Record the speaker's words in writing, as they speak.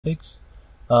topics.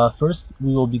 First,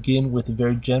 we will begin with a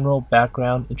very general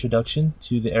background introduction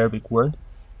to the Arabic word.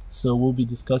 So we'll be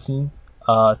discussing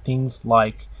things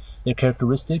like their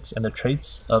characteristics and the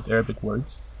traits of Arabic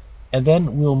words. And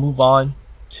then we'll move on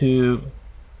to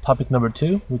topic number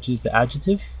 2, which is the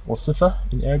adjective or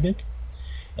sifah in Arabic.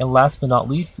 And last but not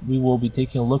least, we will be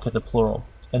taking a look at the plural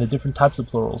and the different types of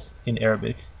plurals in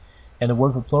Arabic. And the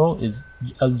word for plural is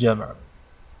al-jama'.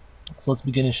 So let's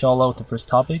begin inshallah with the first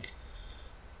topic.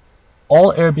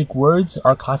 All Arabic words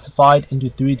are classified into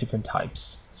 3 different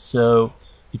types. So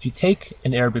if you take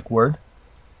an Arabic word,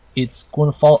 it's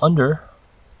going to fall under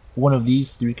one of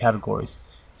these 3 categories.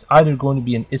 It's either going to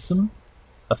be an ism,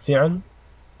 a fi'l,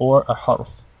 or a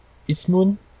harf.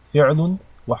 Ismun, fi'lun,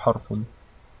 wa harfun.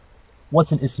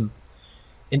 What's an ism?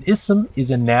 An ism is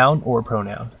a noun or a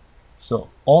pronoun. So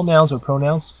all nouns or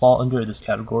pronouns fall under this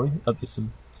category of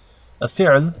ism. A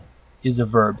fi'l is a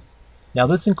verb. Now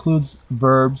this includes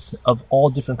verbs of all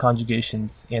different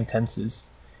conjugations and tenses,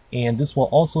 and this will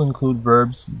also include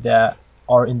verbs that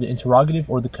are in the interrogative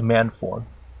or the command form.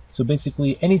 So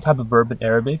basically any type of verb in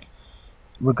Arabic,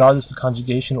 regardless of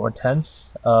conjugation or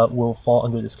tense, will fall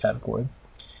under this category.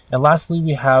 And lastly,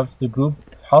 we have the group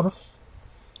harf.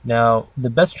 Now the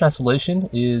best translation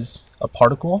is a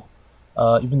particle,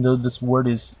 even though this word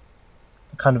is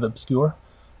kind of obscure,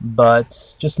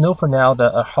 but just know for now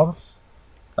that a harf,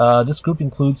 this group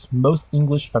includes most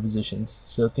English prepositions,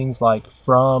 so things like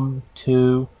from,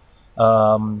 to,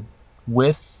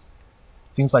 with,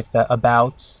 things like that,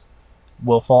 about,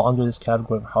 will fall under this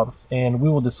category of harf. And we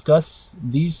will discuss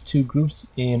these 2 groups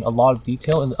in a lot of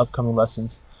detail in the upcoming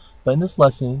lessons. But in this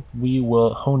lesson, we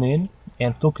will hone in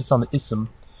and focus on the ism,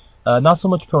 not so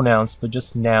much pronouns, but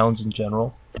just nouns in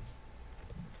general.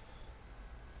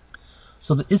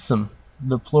 So the ism,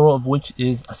 the plural of which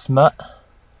is asma',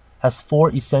 has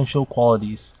 4 essential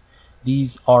qualities.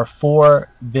 These are 4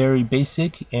 very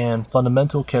basic and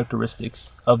fundamental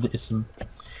characteristics of the ism,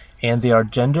 and they are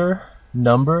gender,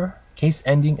 number, case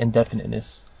ending, and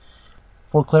definiteness.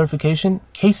 For clarification,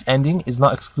 case ending is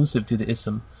not exclusive to the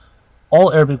ism.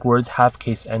 All Arabic words have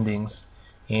case endings,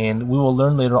 and we will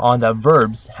learn later on that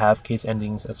verbs have case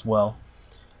endings as well.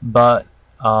 But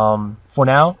for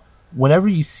now, whenever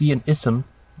you see an ism,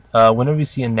 whenever you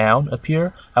see a noun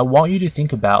appear, I want you to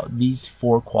think about these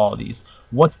 4 qualities.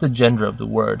 What's the gender of the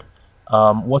word?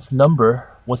 What's number?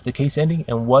 What's the case ending?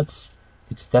 And what's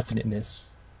its definiteness?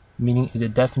 Meaning, is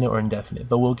it definite or indefinite?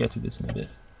 But we'll get to this in a bit.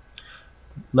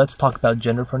 Let's talk about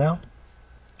gender for now.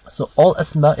 So all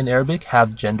asma in Arabic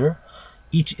have gender.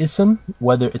 Each ism,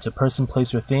 whether it's a person,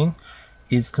 place, or thing,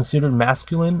 is considered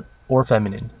masculine or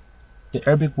feminine. The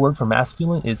Arabic word for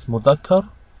masculine is mudhakkar,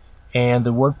 and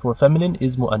the word for feminine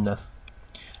is mu'annath.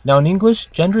 Now in English,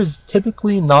 gender is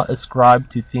typically not ascribed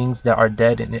to things that are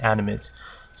dead and inanimate.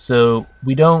 So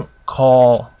we don't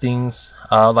call things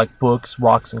like books,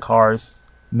 rocks, and cars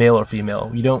male or female.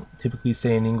 We don't typically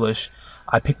say in English,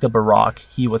 I picked up a rock,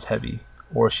 he was heavy,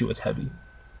 or she was heavy.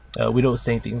 We don't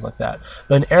say things like that.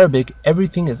 But in Arabic,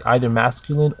 everything is either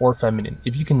masculine or feminine.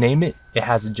 If you can name it, it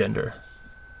has a gender.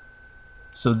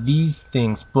 So these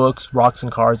things, books, rocks,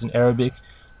 and cars in Arabic,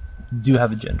 do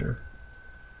have a gender.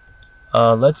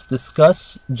 Let's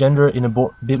discuss gender in a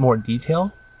bit more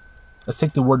detail. Let's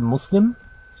take the word Muslim,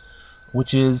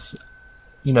 which is,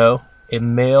 a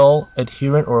male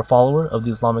adherent or a follower of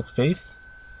the Islamic faith.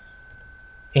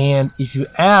 And if you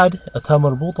add a ta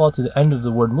marbuta to the end of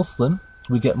the word Muslim,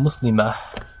 we get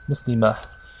muslimah,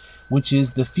 which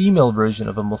is the female version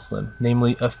of a Muslim,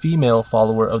 namely a female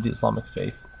follower of the Islamic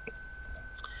faith.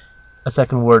 A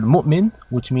second word, mu'min,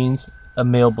 which means a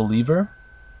male believer.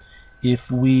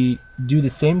 If we do the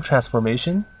same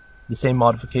transformation, the same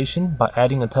modification, by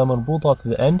adding a ta marbuta to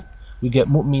the end, we get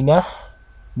mu'minah,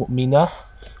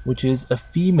 which is a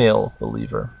female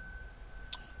believer.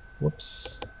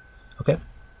 Whoops. Okay.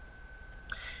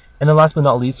 And then last but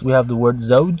not least, we have the word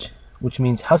zawj, which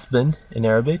means husband in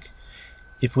Arabic.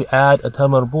 If we add a ta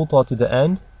marbuta to the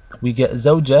end, we get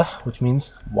zawjah, which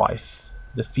means wife,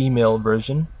 the female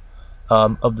version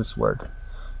of this word.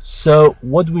 So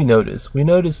what do we notice? We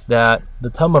notice that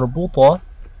the ta marbuta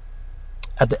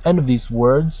at the end of these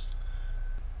words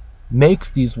makes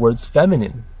these words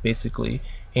feminine, basically,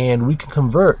 and we can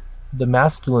convert the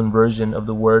masculine version of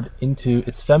the word into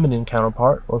its feminine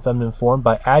counterpart or feminine form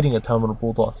by adding a ta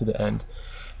marbuta to the end.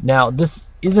 Now this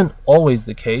isn't always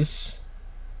the case.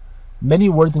 Many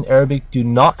words in Arabic do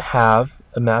not have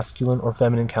a masculine or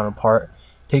feminine counterpart.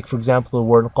 Take for example the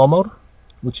word qamar,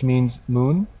 which means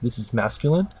moon. This is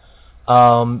masculine.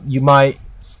 You might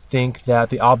think that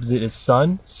the opposite is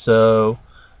sun, so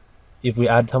If we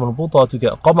add tamar buta to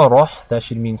get qamarah, that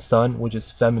should mean sun, which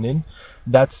is feminine.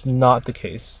 That's not the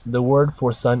case. The word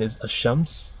for sun is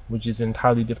ash-shams, which is an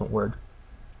entirely different word.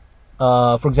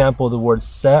 For example, the word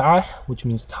sa'ah, which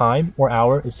means time or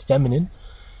hour, is feminine,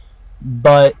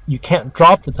 but you can't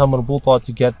drop the tamar buta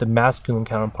to get the masculine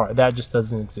counterpart. That just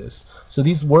doesn't exist. So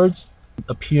these words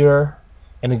appear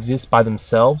and exist by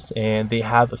themselves, and they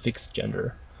have a fixed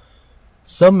gender.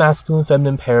 Some masculine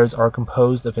feminine pairs are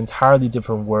composed of entirely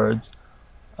different words.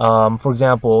 For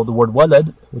example, the word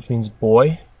walad, which means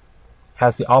boy,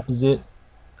 has the opposite,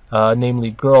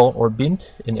 namely girl or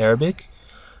bint in Arabic.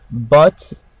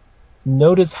 But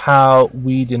notice how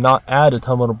we did not add a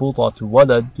tamar buta to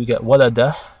walad to get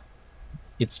waladah.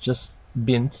 It's just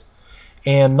bint.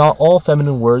 And not all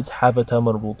feminine words have a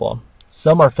tamar buta.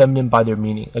 Some are feminine by their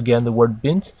meaning. Again, the word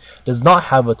bint does not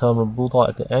have a tamar buta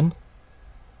at the end,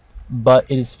 but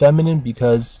it is feminine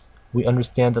because we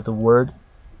understand that the word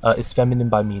is feminine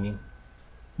by meaning.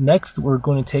 Next, we're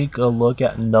going to take a look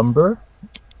at number.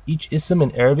 Each ism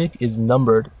in Arabic is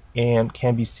numbered and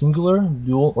can be singular,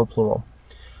 dual, or plural.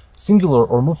 Singular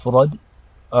or mufrad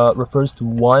refers to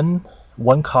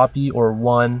one copy or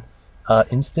one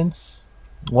instance,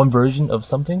 one version of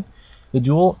something. The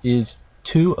dual is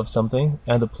two of something,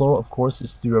 and the plural, of course,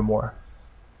 is three or more.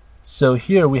 So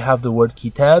here we have the word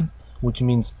kitab, which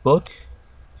means book.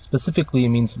 Specifically, it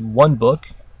means one book.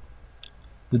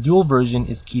 The dual version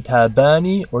is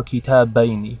kitabani or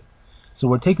kitabaini. So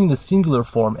we're taking the singular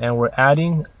form and we're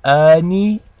adding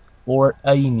ani or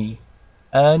aini.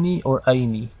 Ani or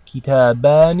aini.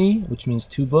 Kitabani, which means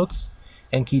two books,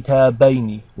 and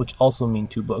kitabaini, which also mean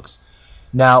two books.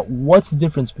 Now, what's the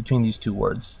difference between these two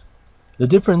words? The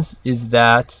difference is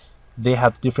that they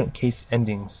have different case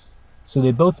endings. So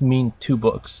they both mean two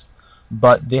books,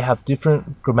 but they have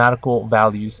different grammatical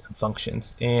values and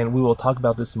functions, and we will talk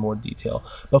about this in more detail.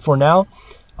 But for now,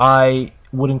 I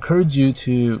would encourage you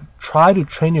to try to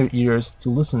train your ears to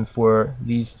listen for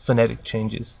these phonetic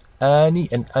changes. Ani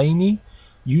and aini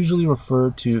usually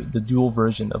refer to the dual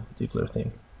version of a particular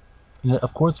thing. And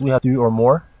of course, we have three or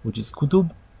more, which is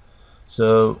kutub.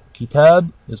 So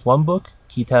kitab is one book,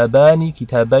 kitabani,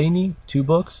 kitabaini, two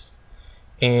books,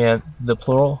 and the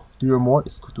plural, three or more,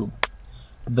 is kutub.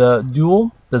 The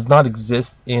dual does not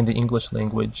exist in the English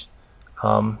language,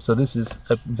 so this is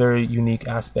a very unique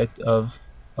aspect of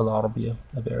Al-Arabiya,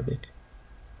 of Arabic.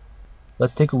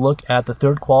 Let's take a look at the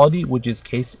third quality, which is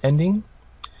case ending.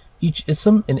 Each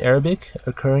ism in Arabic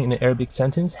occurring in an Arabic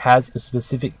sentence has a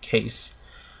specific case,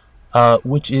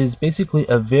 which is basically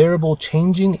a variable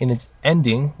changing in its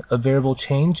ending, a variable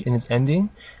change in its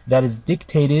ending that is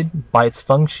dictated by its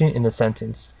function in the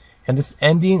sentence. And this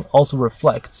ending also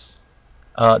reflects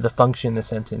the function in the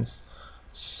sentence.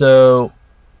 So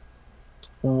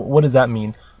what does that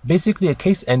mean? Basically, a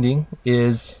case ending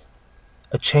is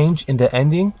a change in the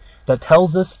ending that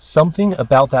tells us something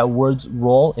about that word's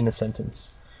role in a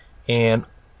sentence. And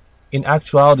in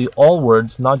actuality, all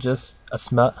words, not just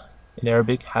asma in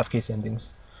Arabic, have case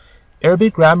endings.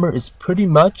 Arabic grammar is pretty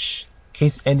much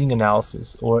case ending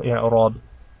analysis, or i'rab.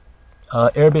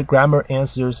 Arabic grammar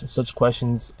answers such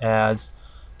questions as,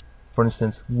 for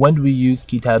instance, when do we use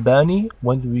kitabani?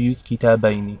 When do we use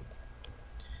kitabaini?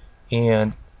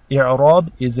 And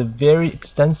i'rab is a very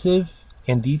extensive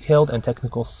and detailed and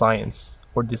technical science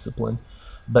or discipline.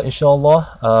 But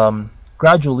inshallah,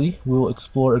 gradually we will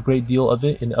explore a great deal of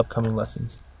it in the upcoming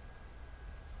lessons.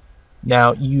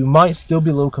 Now, you might still be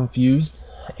a little confused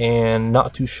and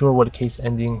not too sure what a case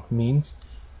ending means.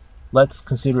 Let's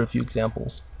consider a few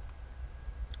examples.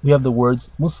 We have the words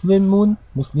muslimun,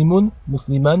 muslimun,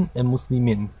 musliman, and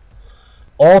muslimin.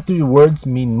 All three words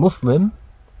mean Muslim,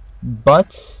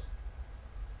 but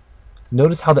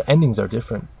notice how the endings are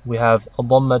different. We have a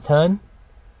dhammatan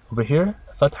over here,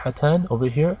 a fathatan over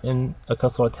here, and a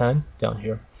kasratan down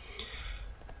here.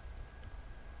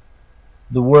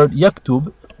 The word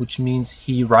yaktub, which means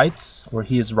he writes or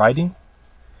he is writing,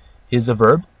 is a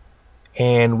verb.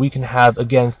 And we can have,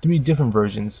 again, three different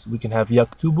versions. We can have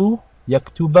yaktubu,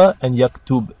 yaktuba, and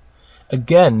yaktub.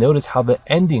 Again, notice how the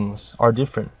endings are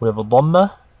different. We have a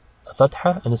dhamma, a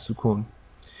fatha, and a sukun.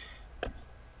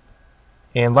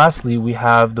 And lastly, we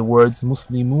have the words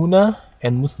muslimuna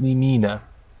and muslimina.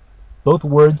 Both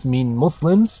words mean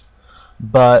Muslims,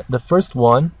 but the first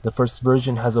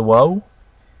version has a waw, and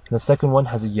the second one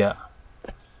has a ya.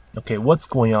 Okay, what's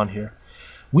going on here?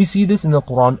 We see this in the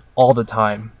Quran all the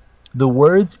time. The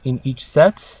words in each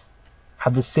set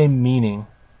have the same meaning,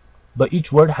 but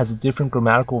each word has a different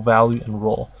grammatical value and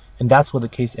role, and that's what the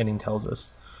case ending tells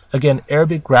us. Again,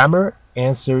 Arabic grammar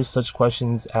answers such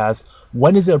questions as,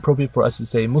 when is it appropriate for us to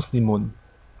say Muslimun?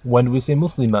 When do we say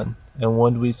Musliman? and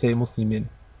when do we say muslimin.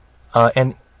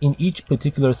 And in each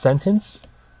particular sentence,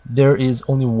 there is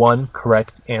only one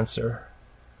correct answer.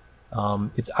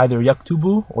 It's either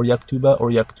yaktubu or yaktuba or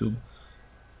yaktub.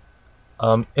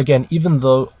 Again, even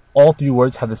though all three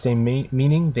words have the same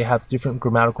meaning, they have different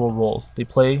grammatical roles. They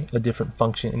play a different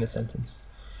function in a sentence.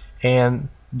 And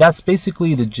that's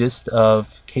basically the gist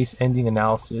of case ending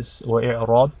analysis or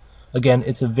i'rab. Again,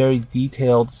 it's a very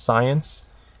detailed science,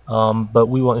 but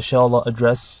we will inshallah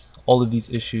address all of these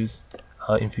issues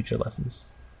in future lessons.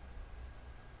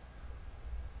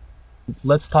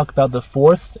 Let's talk about the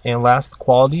fourth and last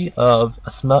quality of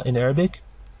asma in Arabic.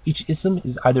 Each ism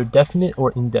is either definite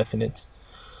or indefinite.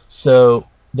 So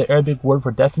the Arabic word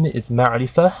for definite is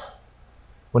ma'rifah.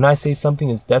 When I say something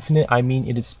is definite, I mean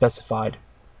it is specified.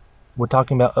 We're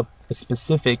talking about a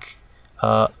specific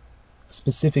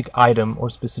item or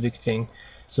specific thing.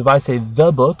 So if I say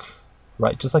the book,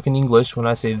 right, just like in English, when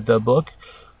I say the book,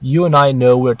 you and I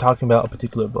know we're talking about a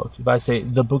particular book. If I say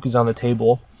the book is on the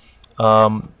table,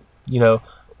 you know,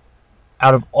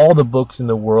 out of all the books in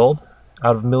the world,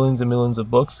 out of millions and millions of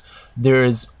books, there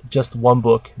is just one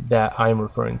book that I am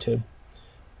referring to.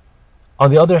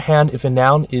 On the other hand, if a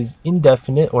noun is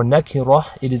indefinite or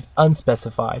nakirah, it is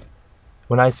unspecified.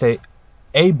 When I say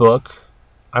a book,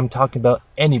 I'm talking about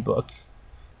any book.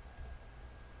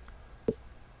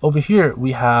 Over here,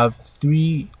 we have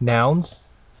three nouns,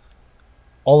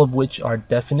 all of which are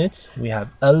definite. We have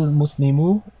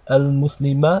al-muslimu,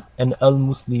 al-muslima, and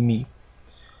al-muslimi.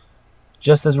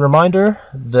 Just as a reminder,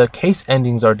 the case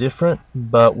endings are different,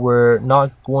 but we're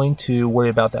not going to worry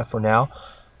about that for now.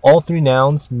 All three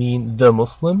nouns mean the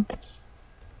Muslim.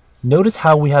 Notice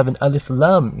how we have an alif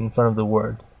lam in front of the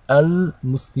word.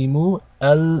 Al-muslimu,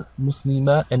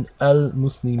 al-muslima, and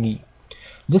al-muslimi.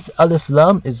 This alif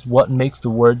lam is what makes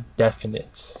the word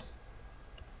definite.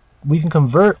 We can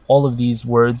convert all of these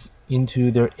words into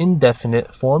their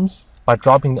indefinite forms by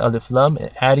dropping the alif lam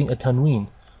and adding a tanween.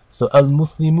 So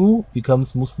al-muslimu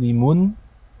becomes muslimun,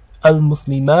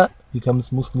 al-muslima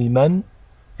becomes musliman,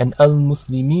 and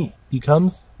al-muslimi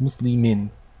becomes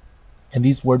muslimin. And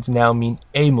these words now mean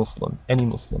a Muslim, any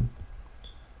Muslim.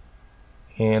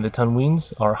 And the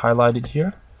tanweens are highlighted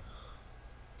here.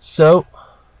 So,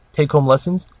 take-home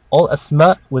lessons. All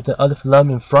asma with the alif lam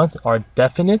in front are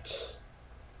definite.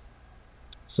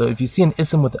 So if you see an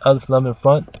ism with the alif lam in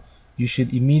front, you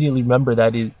should immediately remember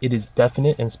that it is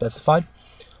definite and specified.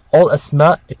 All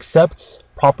asma except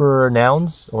proper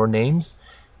nouns or names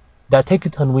that take a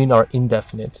tanween are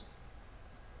indefinite.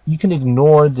 You can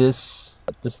ignore the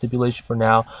stipulation for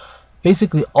now.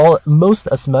 Basically, most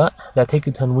asma that take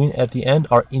a tanween at the end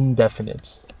are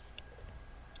indefinite.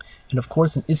 And of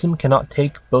course, an ism cannot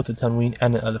take both a tanween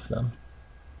and an alif lam.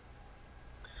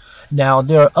 Now,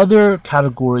 there are other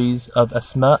categories of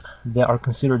asma that are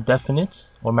considered definite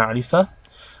or ma'rifah.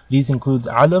 These include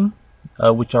alam,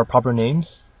 which are proper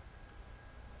names,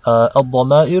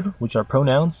 al-dhama'ir, which are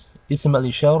pronouns, ism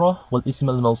al-ishara, wal ism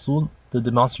al-mawsul, the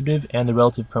demonstrative and the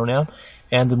relative pronoun,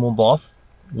 and the mudaf,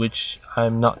 which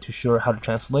I'm not too sure how to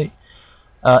translate.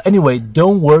 Anyway,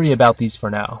 don't worry about these for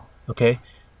now, okay?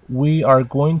 We are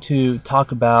going to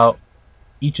talk about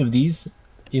each of these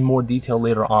in more detail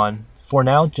later on. For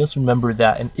now, just remember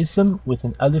that an ism with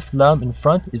an alif lam in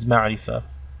front is ma'rifah.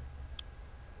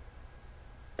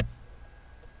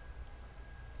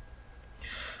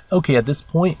 Okay, at this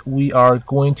point, we are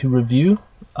going to review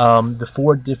the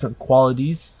four different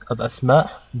qualities of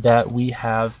asma that we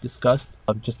have discussed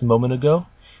just a moment ago,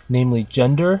 namely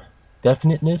gender,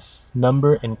 definiteness,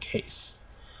 number, and case.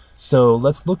 So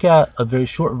let's look at a very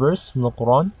short verse from the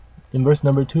Quran. In verse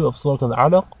number 2 of Surah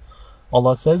Al-Alaq,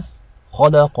 Allah says,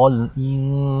 خَلَقَ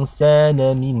الْإِنسَانَ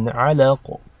مِنْ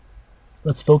عَلَقٍ.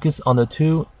 Let's focus on the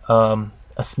two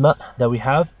asma that we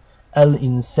have,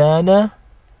 al-insana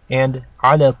and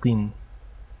alaqin.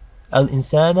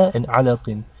 Al-insana and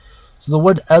alaqin. So the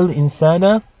word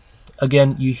al-insana,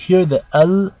 again, you hear the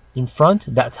al in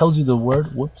front, that tells you the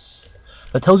word,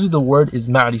 that tells you the word is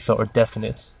ma'rifah or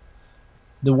definite.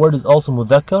 The word is also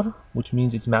mudhakkar, which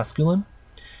means it's masculine.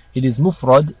 It is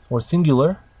mufrad or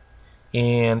singular.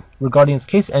 And regarding its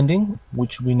case ending,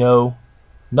 which we know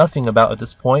nothing about at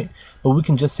this point, but we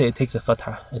can just say it takes a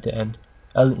fathah at the end.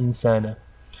 Al-insana.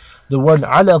 The word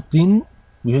alaqin,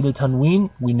 we hear the tanween,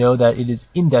 we know that it is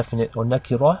indefinite or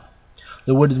nakirah.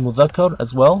 The word is mudhakkar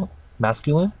as well,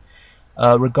 masculine.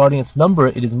 Regarding its number,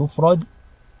 it is mufrad,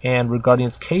 and regarding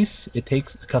its case, it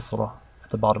takes a kasrah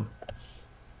at the bottom.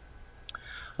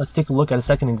 Let's take a look at a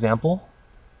second example.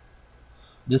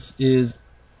 This is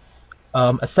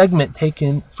a segment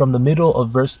taken from the middle of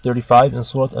verse 35 in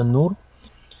Surah An-Nur.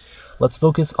 Let's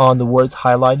focus on the words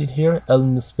highlighted here.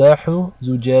 Al-misbahu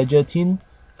zujajatin,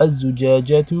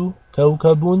 az-zujajatu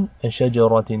kawkabun, and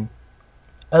shajaratin.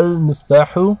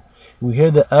 Al-misbahu, we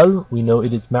hear the al, we know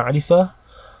it is ma'rifah.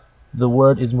 The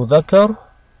word is mudhakkar,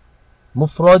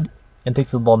 mufrad, and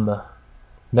takes a dhamma.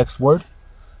 Next word,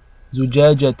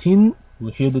 zujajatin,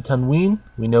 we hear the tanween,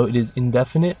 we know it is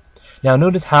indefinite. Now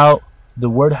notice how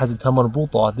the word has a ta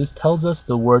marbuta. This tells us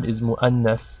the word is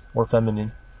mu'annath, or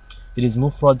feminine. It is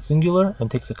mufrad singular and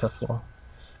takes a kasra.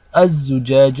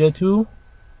 Az-zujajatu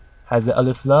has the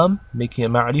alif lam, making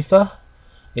it ma'rifah.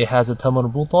 It has a ta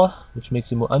marbuta, which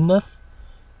makes it mu'annath.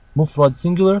 Mufrad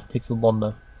singular takes a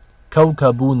dhamma.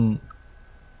 Kawkabun,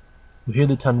 we hear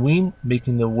the tanween,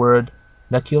 making the word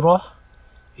nakirah.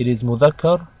 It is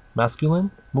mudhakkar,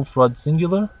 masculine, mufrad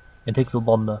singular, and takes a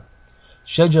dhamma.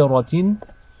 Shajaratin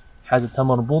has a ta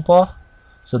marbuta,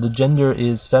 so the gender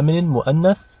is feminine,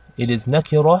 mu'annath. It is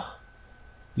nakirah,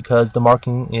 because the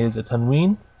marking is a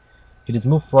tanween. It is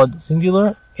mufrad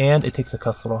singular, and it takes a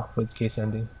kasra for its case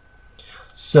ending.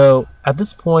 So at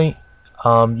this point,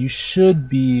 you should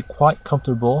be quite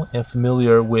comfortable and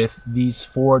familiar with these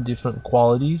 4 different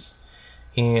qualities.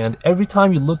 And every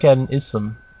time you look at an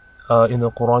ism in the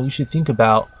Quran, you should think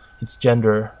about its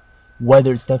gender,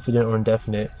 whether it's definite or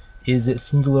indefinite. Is it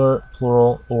singular,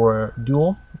 plural, or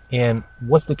dual? And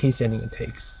what's the case ending it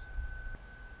takes?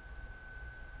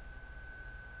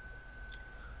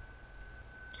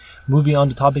 Moving on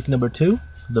to topic number 2,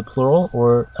 the plural,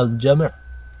 or al-jam'.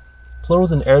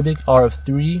 Plurals in Arabic are of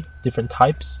 3 different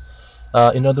types.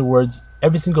 In other words,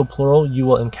 every single plural you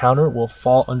will encounter will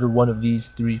fall under one of these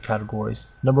 3 categories.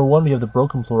 Number 1, we have the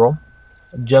broken plural,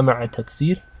 jam'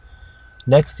 al-taksir.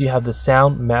 Next, you have the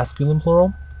sound masculine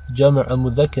plural, jam'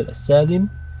 al-mudhakkar al-salim.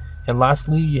 And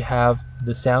lastly, you have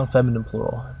the sound feminine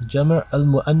plural, jam'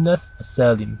 al-mu'annath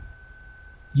al-salim.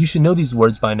 You should know these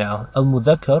words by now.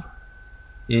 Al-mudhakkar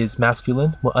is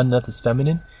masculine, mu'annath is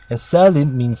feminine, and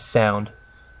salim means sound,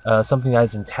 something that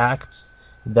is intact,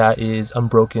 that is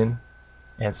unbroken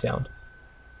and sound.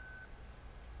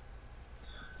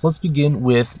 So let's begin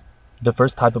with the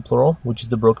first type of plural, which is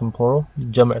the broken plural,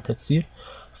 jam' taksir.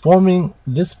 Forming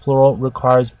this plural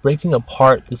requires breaking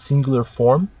apart the singular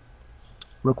form,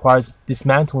 requires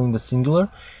dismantling the singular,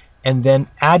 and then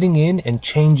adding in and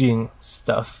changing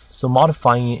stuff, so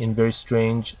modifying it in very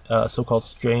strange, so-called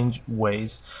strange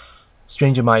ways.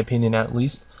 Strange in my opinion, at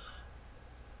least.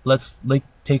 Let's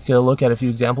take a look at a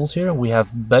few examples here. We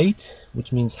have bayt,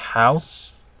 which means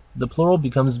house. The plural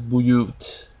becomes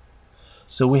buyut.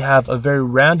 So we have a very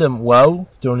random waw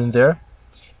thrown in there,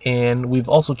 and we've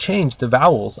also changed the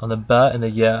vowels on the ba and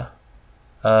the ya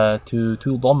to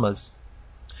 2 dhammas.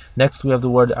 Next, we have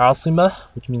the word asima,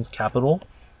 which means capital.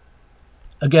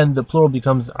 Again, the plural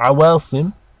becomes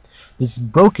awasim. This is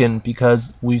broken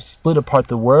because we've split apart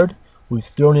the word, we've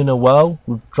thrown in a waw,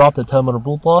 we've dropped the ta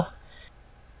marbuta.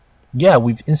 Yeah,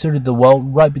 we've inserted the waw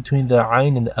right between the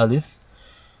ayn and the alif.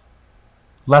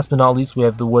 Last but not least, we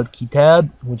have the word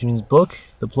kitab, which means book.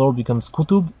 The plural becomes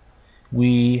kutub.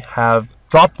 We have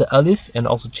dropped the alif and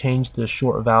also changed the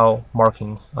short vowel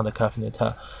markings on the kaf and the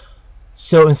ta.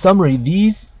 So in summary,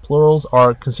 these plurals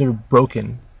are considered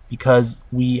broken because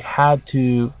we had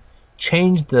to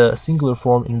change the singular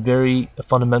form in very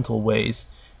fundamental ways,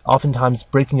 oftentimes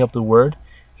breaking up the word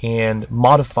and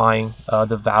modifying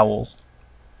the vowels.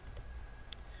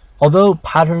 Although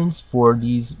patterns for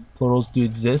these plurals do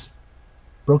exist,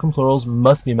 broken plurals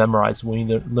must be memorized when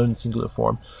you learn the singular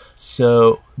form.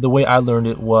 So the way I learned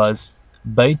it was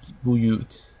bayt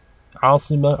buyut,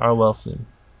 asima awasim,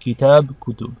 kitab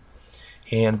kutub,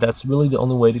 and that's really the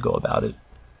only way to go about it.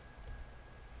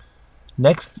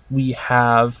 Next, we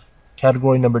have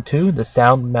category number 2, the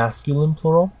sound masculine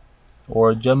plural,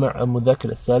 or jam' al-mudhakkar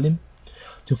al-salim.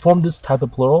 To form this type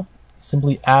of plural,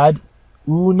 simply add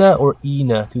una or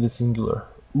ina to the singular.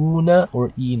 Una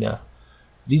or ina.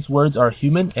 These words are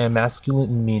human and masculine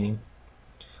in meaning.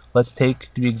 Let's take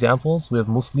 3 examples. We have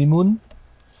muslimun,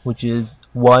 which is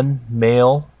one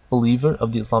male believer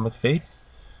of the Islamic faith.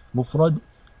 Mufrad.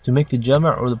 To make the jam'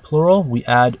 or the plural, we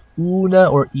add una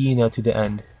or ina to the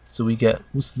end. So we get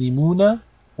muslimuna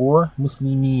or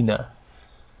muslimina.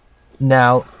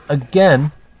 Now,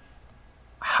 again,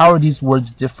 how are these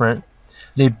words different?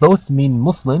 They both mean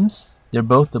Muslims. They're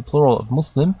both the plural of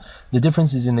Muslim. The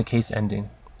difference is in the case ending,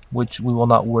 which we will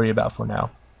not worry about for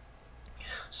now.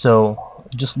 So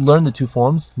just learn the 2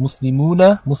 forms,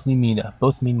 muslimuna, muslimina,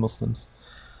 both mean Muslims.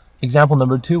 Example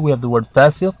number 2, we have the word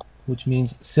fasiq, which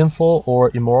means sinful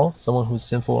or immoral, someone who's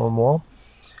sinful or immoral.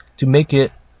 To make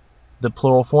it the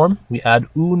plural form, we add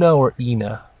una or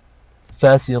ina.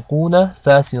 Fasiquna,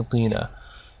 fasiqina.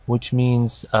 which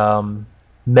means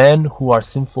men who are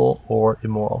sinful or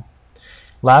immoral.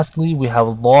 Lastly, we have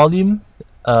zalim,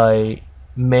 a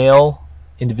male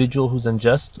individual who's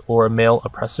unjust or a male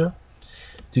oppressor.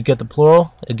 To get the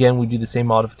plural, again, we do the same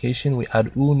modification. We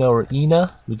add una or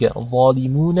ina. We get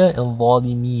zalimuna and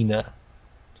zalimina.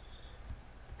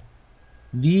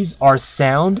 These are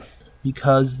sound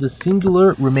because the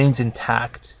singular remains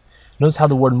intact. Notice how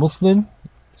the word Muslim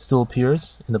still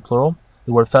appears in the plural.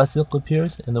 The word fasiq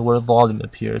appears and the word zalim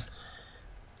appears.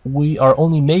 We are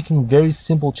only making very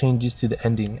simple changes to the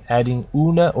ending, adding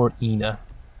una or ina.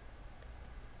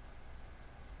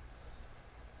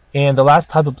 And the last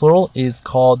type of plural is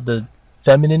called the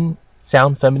feminine,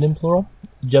 sound feminine plural,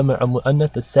 Jama'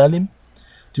 mu'annath as-salim.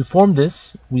 To form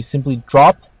this, we simply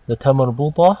drop the ta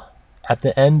marbuta at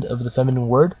the end of the feminine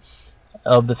word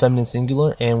of the feminine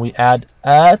singular, and we add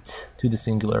at to the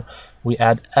singular. We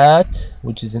add at,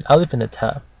 which is an alif and a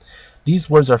ta. These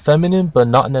words are feminine but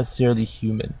not necessarily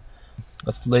human.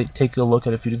 Let's take a look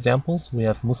at a few examples. We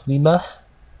have muslimah,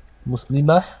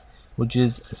 muslimah, which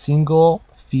is a single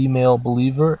female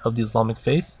believer of the Islamic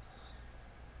faith.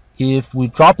 If we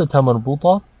drop the ta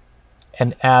marbuta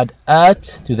and add at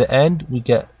to the end, we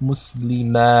get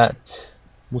muslimat,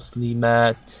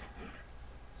 muslimat.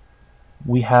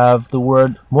 We have the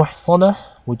word muhsana,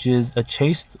 which is a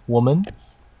chaste woman.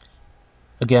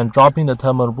 Again, dropping the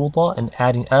ta marbuta and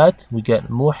adding at, we get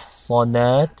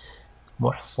muhsanat,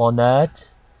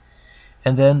 muhsanat.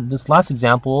 And then this last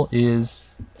example is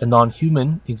a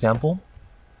non-human example.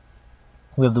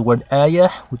 We have the word ayah,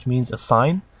 which means a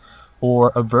sign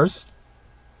or a verse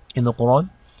in the Quran.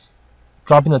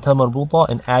 Dropping the ta marbuta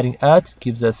and adding at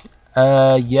gives us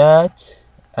ayat,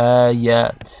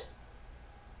 ayat.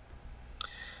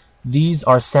 These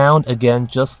are sound again,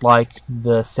 just like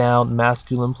the sound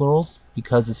masculine plurals,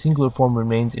 because the singular form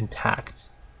remains intact,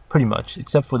 pretty much,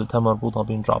 except for the ta marbuta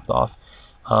being dropped off.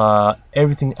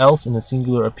 Everything else in the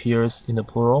singular appears in the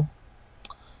plural.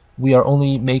 We are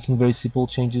only making very simple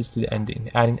changes to the ending,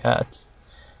 adding at.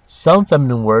 Some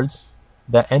feminine words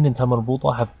that end in ta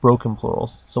marbuta have broken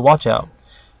plurals, so watch out.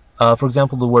 For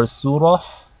example, the word surah,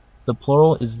 the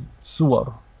plural is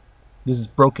suwar. This is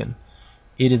broken.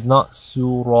 It is not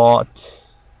surat.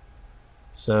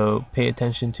 So pay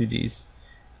attention to these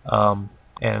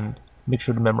and make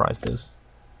sure to memorize those.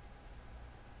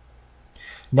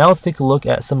 Now let's take a look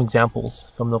at some examples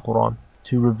from the Quran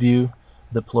to review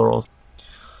the plurals.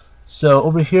 So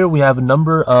over here we have a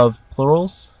number of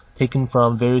plurals taken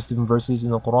from various different verses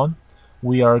in the Quran.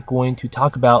 We are going to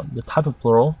talk about the type of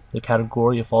plural, the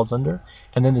category it falls under,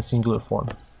 and then the singular form.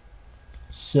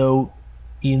 So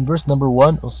in verse number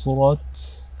 1 of Surah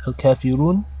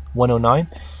Al-Kafirun 109,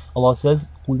 Allah says,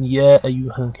 قُلْ يَا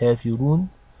أَيُّهَا الْكَافِرُونَ.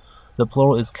 The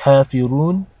plural is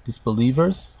kafirun,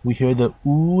 disbelievers. We hear the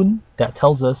un that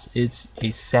tells us it's a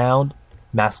sound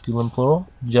masculine plural,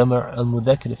 Jama'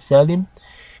 al-Mudhakkar as-Salim.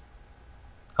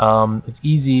 It's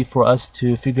easy for us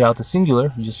to figure out the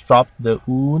singular. You just drop the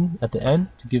un at the end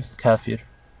to give kafir.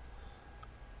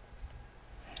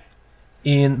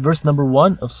 In verse number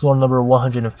 1 of Surah number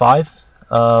 105,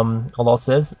 Allah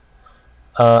says,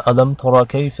 أَلَمْ تَرَ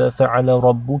كَيْفَ فَعَلَ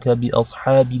رَبُّكَ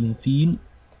بِأَصْحَابِ الْفِيلِ.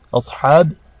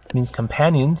 Ashab means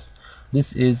companions.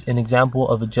 This is an example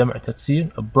of a jam'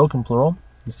 taksir, a broken plural.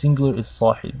 The singular is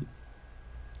sahib.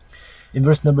 In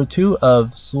verse number 2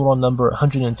 of Surah number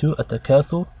 102,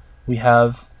 At-Takathur, we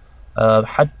have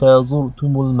حَتَّى زُرْتُمُ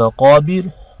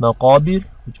الْمَقَابِرِ, maqabir,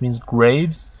 which means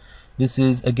graves. This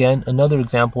is again another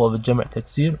example of a jam'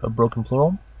 taksir, a broken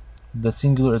plural. The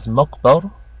singular is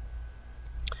maqbar.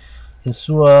 In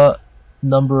Surah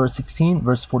number 16,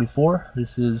 verse 44,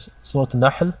 this is Surah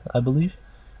An-Nahl, I believe.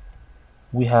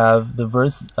 We have the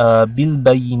verse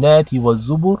بِالْبَيِّنَاتِ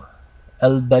وَالزُّبُرِ.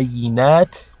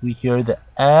 Al-Bayinat, we hear the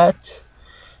at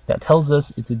that tells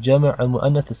us it's a Jama'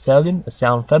 al-Mu'annath as-Salim, a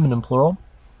sound feminine plural.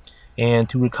 And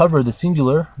to recover the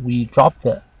singular, we drop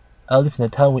the alif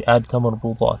and ta, we add ta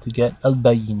marbuta to get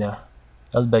al-Bayina,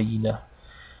 al-Bayina.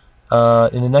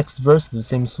 In the next verse of the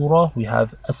same surah, we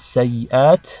have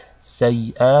as-Sayyi'at,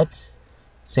 Sayyi'at.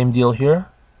 Same deal here.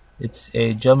 It's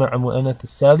a Jama' al-Mu'annath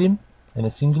as-Salim, and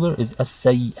the singular is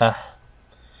as-Sayyi'ah.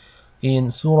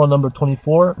 In Surah number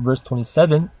 24, verse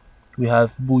 27, we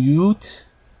have Buyut.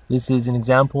 This is an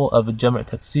example of a Jama'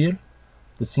 taksir.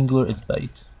 The singular is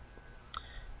Bayt.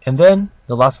 And then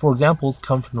the last four examples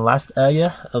come from the last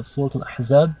ayah of Surah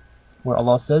Al-Ahzab, where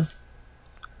Allah says,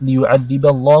 لِيُعَذِّبَ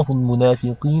اللَّهُ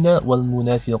الْمُنَافِقِينَ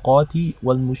وَالْمُنَافِقَاتِ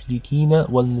وَالْمُشْرِكِينَ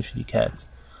وَالْمُشْرِكَاتِ.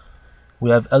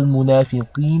 We have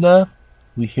al-munafiqina.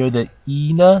 We hear the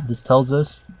ina. This tells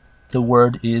us the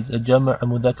word is a Jama'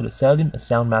 al-Mudhakkar as-Salim, a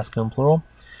sound masculine plural.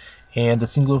 and the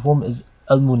singular form is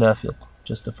al-munafiq,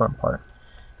 just the front part.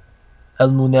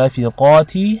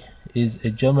 Al-munafiqati is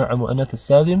a jama' al-mu'annath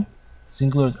al-salim.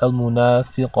 Singular is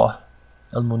al-munafiqah,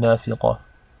 al-munafiqah.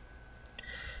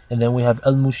 And then we have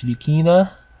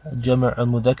al-mushrikina, jama'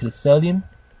 al-mudhakkar al-salim,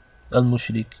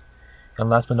 al-mushrik. And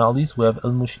last but not least, we have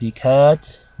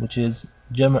al-mushrikat, which is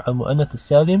jama' al-mu'annath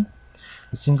al-salim.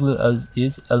 The singular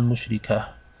is al-mushrikah.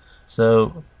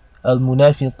 So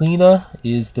al-munafiqina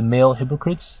is the male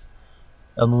hypocrites,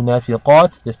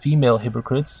 al-munafiqat, the female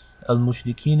hypocrites,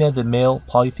 al-mushrikina, the male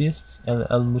polytheists, and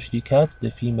al-mushrikat,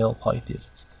 the female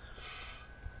polytheists.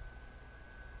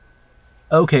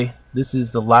 Okay, this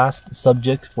is the last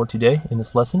subject for today in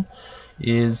this lesson,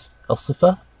 is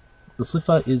al-sifah. The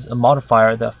sifah is a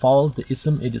modifier that follows the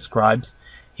ism it describes,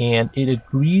 and it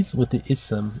agrees with the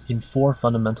ism in 4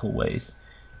 fundamental ways.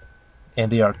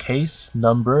 And they are case,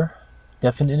 number,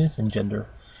 definiteness, and gender.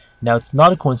 Now, it's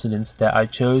not a coincidence that I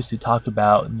chose to talk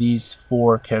about these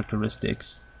 4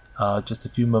 characteristics just a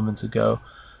few moments ago,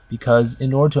 because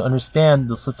in order to understand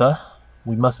the sifah,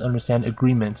 we must understand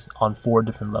agreement on 4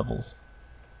 different levels.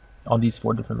 On these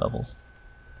 4 different levels.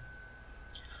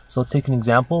 So let's take an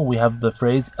example. We have the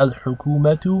phrase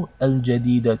al-hukumatu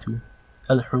al-jadidatu.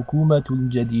 Al-hukumatu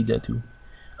al-jadidatu.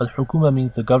 Al-hukuma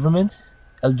means the government.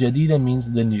 Al-jadida means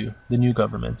the new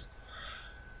government.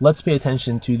 Let's pay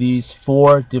attention to these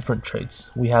 4 different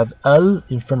traits. We have al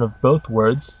in front of both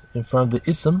words, in front of the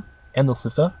ism and the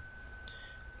sifah,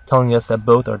 telling us that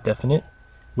both are definite.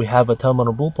 We have a ta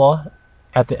marbuta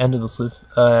at the end of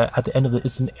the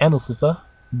ism and the sifah.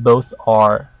 Both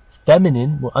are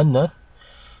feminine, mu'annath.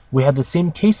 We have the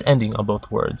same case ending on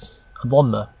both words,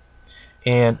 dhamma,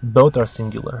 and both are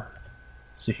singular.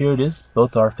 So here it is,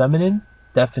 both are feminine,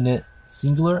 definite,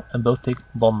 singular, and both take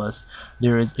dhammas.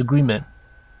 There is agreement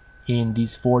in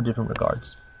these 4 different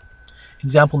regards.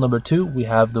 Example number 2, we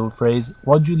have the phrase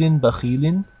rajulin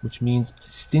bakhilin, which means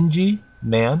stingy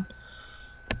man.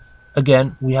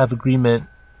 Again, we have agreement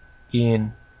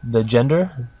in the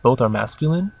gender, both are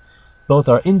masculine. Both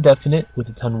are indefinite with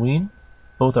a tanween,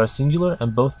 both are singular,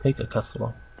 and both take a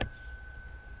kasra.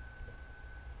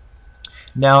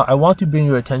 Now, I want to bring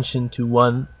your attention to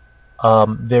one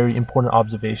very important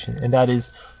observation, and that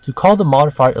is to call the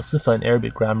modifier a sifah in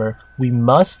Arabic grammar, we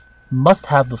must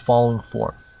have the following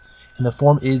form. And the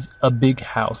form is a big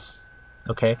house,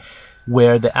 okay,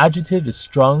 where the adjective is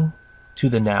strung to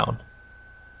the noun.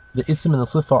 The ism and the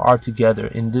sifah are together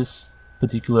in this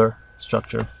particular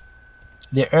structure.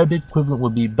 The Arabic equivalent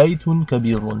would be baytun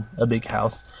kabirun, a big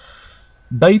house.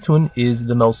 Baytun is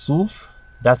the mawsuf,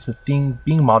 that's the thing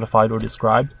being modified or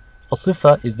described.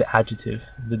 Al-sifah is the adjective,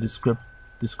 the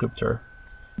descriptor.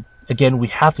 Again, we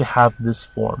have to have this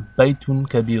form, baytun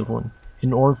kabirun,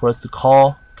 in order for us to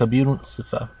call kabirun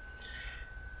al-sifah.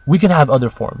 We can have other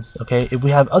forms, okay? If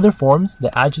we have other forms,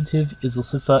 the adjective is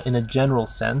al-sifah in a general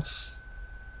sense,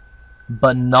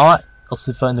 but not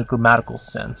al-sifah in the grammatical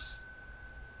sense.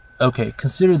 Okay,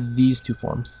 consider these 2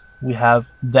 forms. We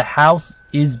have the house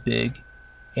is big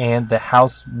and the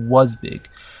house was big.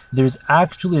 There's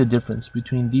actually a difference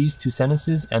between these 2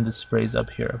 sentences and this phrase up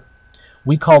here.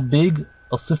 We call big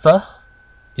a sifah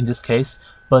in this case,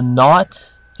 but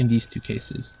not in these 2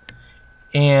 cases.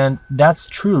 And that's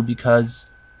true because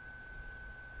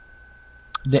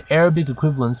the Arabic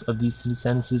equivalents of these 2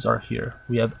 sentences are here.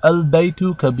 We have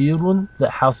al-baytu kabirun, the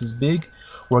house is big,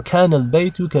 or kana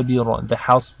al-baytu kabiran, the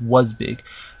house was big.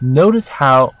 Notice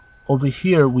how over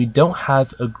here we don't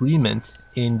have agreement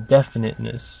in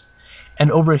definiteness, and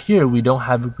over here we don't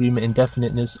have agreement in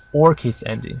definiteness or case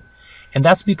ending. And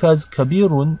that's because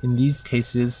kabirun in these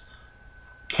cases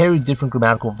carry different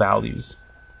grammatical values.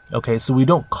 Okay, so we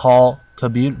don't call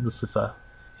kabir the sifah.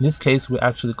 In this case, we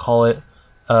actually call it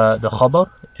the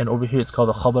khabar, and over here it's called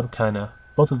the khabar kana,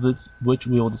 both of which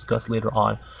we will discuss later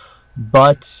on.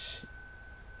 But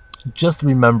just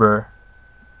remember,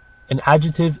 an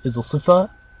adjective is a sifah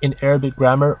in Arabic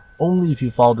grammar only if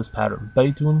you follow this pattern,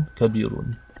 baytun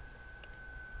kabirun.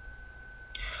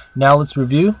 Now let's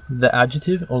review the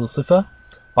adjective or the sifah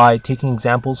by taking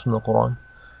examples from the Quran.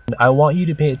 And I want you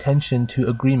to pay attention to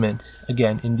agreement,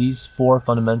 again, in these 4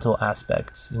 fundamental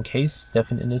aspects, in case,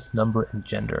 definiteness, number, and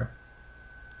gender.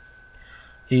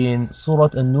 In Surah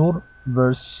An-Nur,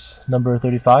 verse number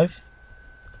 35,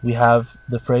 we have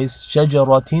the phrase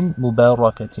shajaratin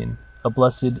mubarakatin, a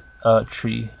blessed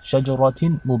tree.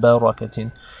 Shajaratin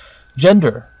mubarakatin.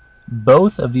 Gender.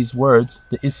 Both of these words,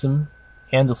 the ism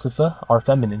and the sifah, are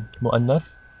feminine,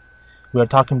 mu'annath. We are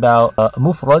talking about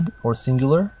mufrad or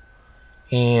singular,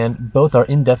 and both are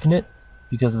indefinite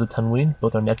because of the tanween,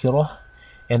 both are nakirah.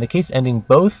 And the case ending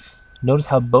both, notice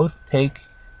how both take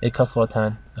a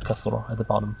kasratan, a kasra at the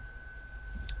bottom.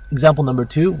 Example number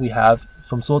 2, we have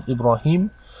from Surah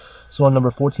Ibrahim, Surah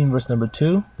number 14, verse number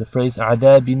 2, the phrase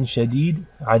عَذَابٍ شَدِيد,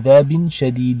 عَذَابٍ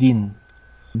شَدِيدٍ.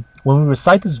 When we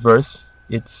recite this verse,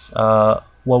 it's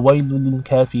وَوَيْلُ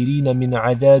لِلْكَافِرِينَ مِنْ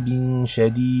عَذَابٍ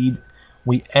شَدِيد.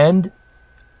 We end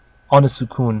on a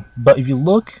sukoon, but if you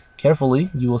look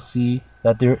carefully, you will see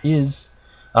that there is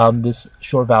this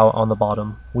short vowel on the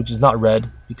bottom, which is not read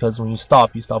because when you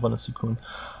stop on a sukoon.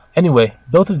 Anyway,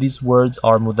 both of these words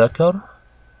are mudhakkar,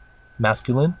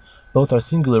 masculine, both are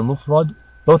singular mufrad,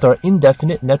 both are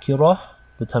indefinite nakirah,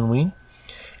 the tanween,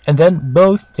 and then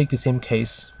both take the same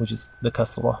case, which is the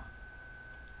kasrah.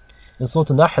 In Surah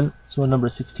An-Nahl, Surah number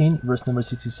 16, verse number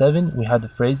 67, we have the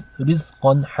phrase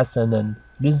rizqan hasanan,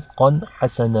 rizqan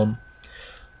hasanan.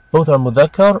 Both are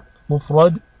mudhakkar,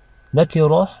 mufrad,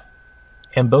 nakirah,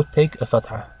 and both take a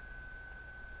fatha.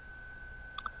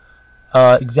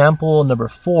 Example number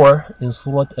 4 in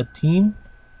Surah At-Tin,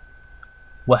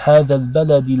 وَهَذَا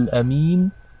الْبَلَدِ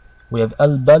الْأَمِينَ. We have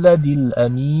al-balad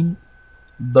al-amin.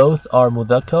 Both are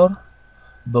mudhakkar,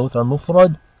 both are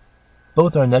mufrad,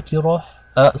 both are nakirah,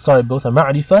 both are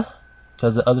ma'rifah,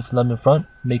 because the alif lam in front,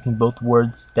 making both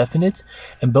words definite,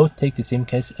 and both take the same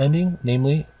case ending,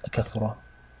 namely a kasrah.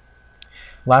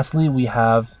 Lastly, we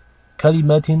have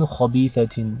kalimatin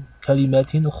khabithatin,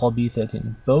 kalimatin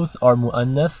khabithatin. Both are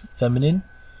mu'annath, feminine,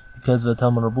 because of the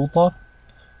tam marbuta.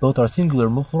 Both are singular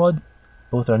mufrad,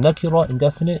 both are nakira,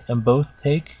 indefinite, and both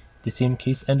take the same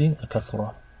case ending, a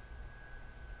kasrah.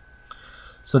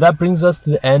 So that brings us to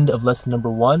the end of lesson number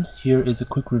 1. Here is a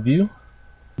quick review.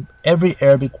 Every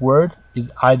Arabic word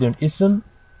is either an ism,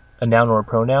 a noun or a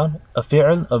pronoun, a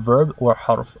fi'l, a verb, or a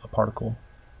harf, a particle.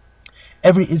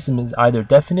 Every ism is either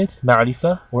definite,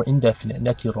 ma'rifah, or indefinite,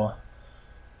 nakira.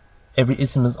 Every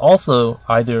ism is also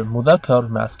either mudhakkar,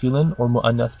 masculine, or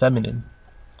mu'annath, feminine.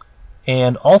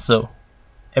 And also,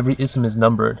 every ism is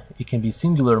numbered. It can be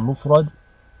singular, mufrad,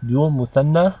 dual,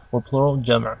 muthanna, or plural,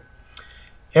 jama'.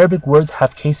 Arabic words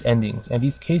have case endings, and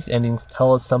these case endings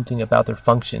tell us something about their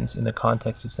functions in the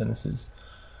context of sentences.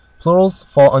 Plurals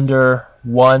fall under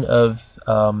one of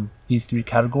these 3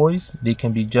 categories. They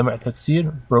can be jama'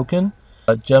 taksir, broken,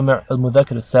 jama'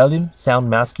 al-mudhakkar al-salim, sound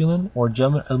masculine, or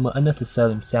jama' al-mu'annath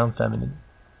al-salim, sound feminine.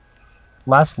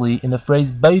 Lastly, in the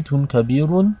phrase baytun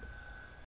kabirun,